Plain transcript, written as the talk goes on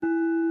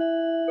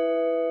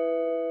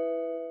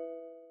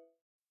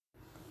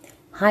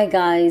Hi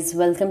guys,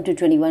 welcome to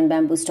 21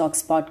 Bamboo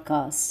Stocks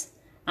podcast.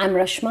 I'm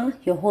Rashma,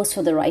 your host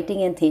for the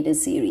Writing and Theatre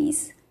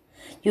series.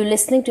 You're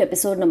listening to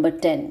episode number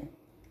 10.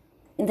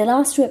 In the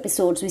last two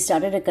episodes, we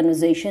started a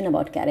conversation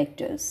about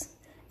characters.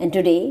 And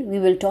today, we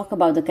will talk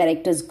about the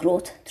character's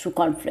growth through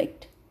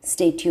conflict.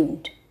 Stay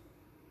tuned.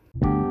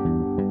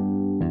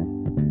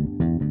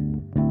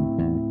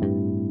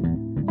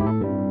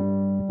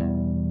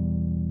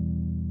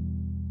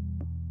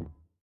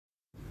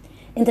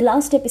 In the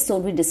last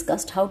episode, we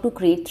discussed how to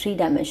create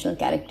three-dimensional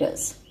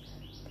characters,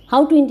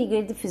 how to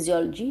integrate the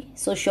physiology,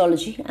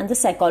 sociology, and the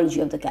psychology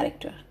of the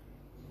character.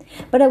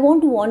 But I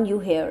want to warn you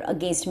here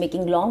against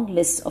making long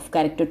lists of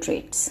character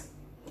traits.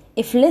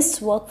 If lists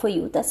work for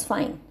you, that's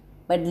fine,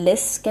 but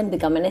lists can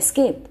become an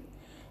escape.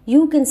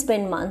 You can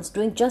spend months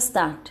doing just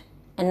that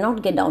and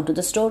not get down to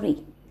the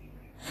story.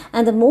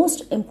 And the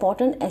most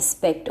important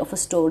aspect of a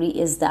story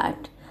is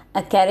that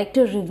a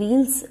character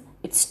reveals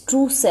its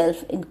true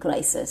self in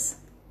crisis.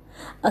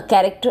 A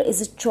character is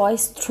a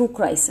choice through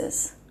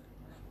crisis.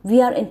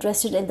 We are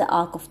interested in the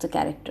arc of the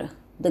character,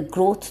 the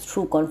growth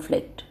through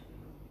conflict.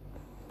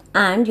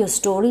 And your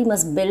story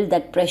must build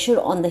that pressure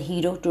on the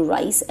hero to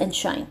rise and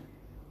shine.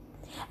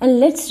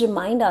 And let's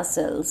remind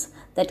ourselves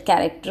that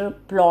character,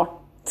 plot,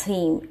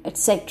 theme,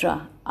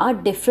 etc. are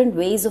different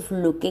ways of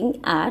looking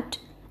at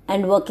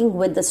and working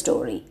with the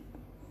story.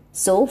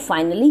 So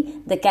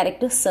finally, the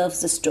character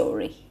serves the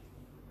story.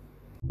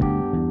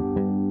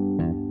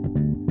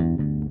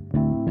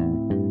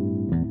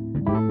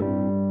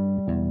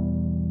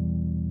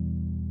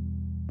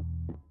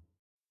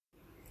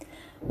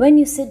 When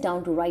you sit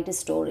down to write a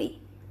story,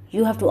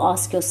 you have to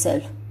ask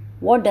yourself,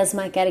 what does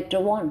my character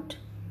want?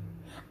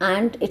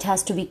 And it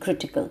has to be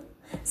critical,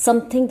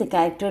 something the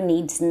character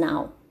needs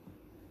now.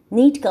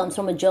 Need comes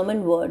from a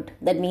German word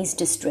that means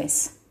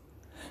distress.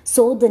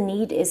 So the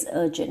need is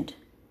urgent.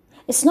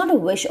 It's not a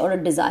wish or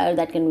a desire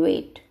that can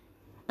wait.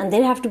 And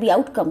there have to be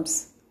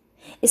outcomes.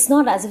 It's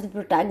not as if the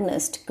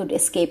protagonist could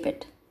escape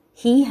it.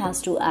 He has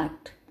to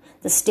act.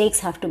 The stakes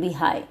have to be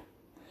high.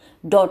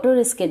 Daughter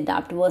is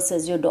kidnapped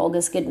versus your dog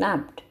is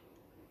kidnapped.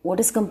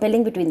 What is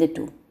compelling between the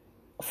two?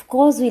 Of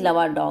course we love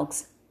our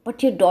dogs,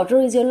 but your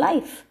daughter is your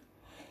life.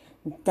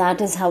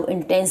 That is how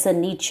intense the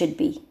need should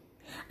be,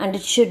 and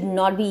it should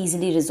not be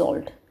easily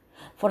resolved.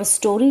 For a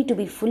story to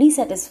be fully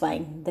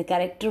satisfying, the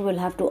character will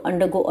have to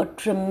undergo a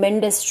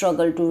tremendous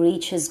struggle to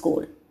reach his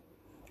goal,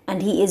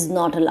 and he is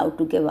not allowed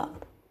to give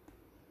up.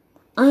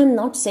 I am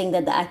not saying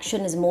that the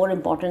action is more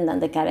important than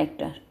the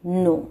character.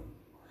 No.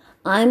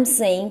 I'm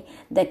saying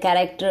the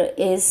character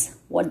is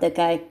what the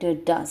character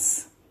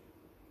does.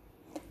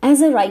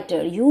 As a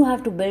writer, you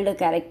have to build a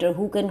character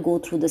who can go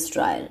through this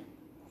trial.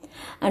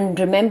 And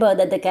remember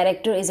that the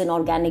character is an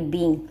organic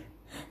being.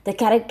 The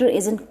character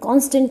is in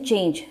constant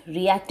change,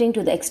 reacting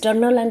to the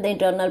external and the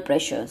internal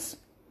pressures.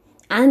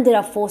 And there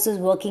are forces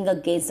working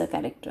against the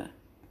character.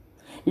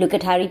 Look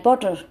at Harry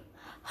Potter.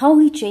 How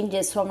he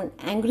changes from an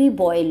angry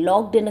boy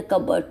locked in a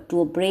cupboard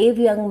to a brave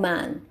young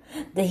man,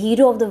 the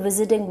hero of the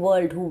Wizarding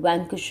World who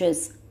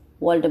vanquishes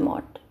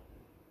Voldemort.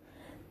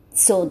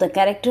 So the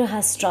character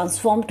has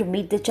transformed to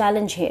meet the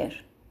challenge here.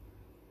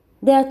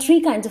 There are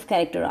three kinds of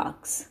character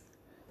arcs: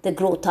 the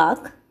growth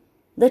arc,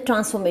 the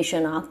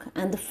transformation arc,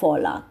 and the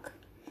fall arc.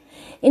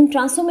 In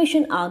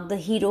transformation arc, the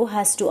hero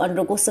has to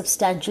undergo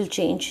substantial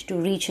change to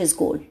reach his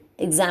goal.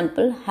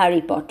 Example,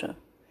 Harry Potter.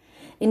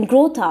 In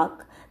growth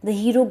arc, the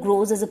hero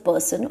grows as a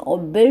person or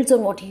builds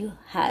on what he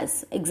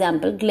has.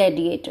 Example,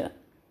 Gladiator.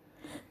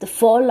 The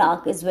fall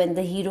arc is when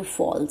the hero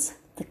falls,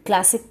 the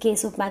classic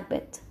case of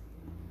Macbeth.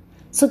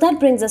 So that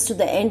brings us to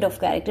the end of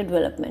character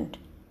development.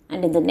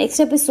 And in the next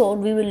episode,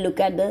 we will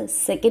look at the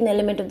second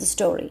element of the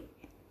story.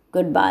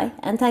 Goodbye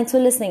and thanks for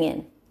listening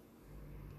in.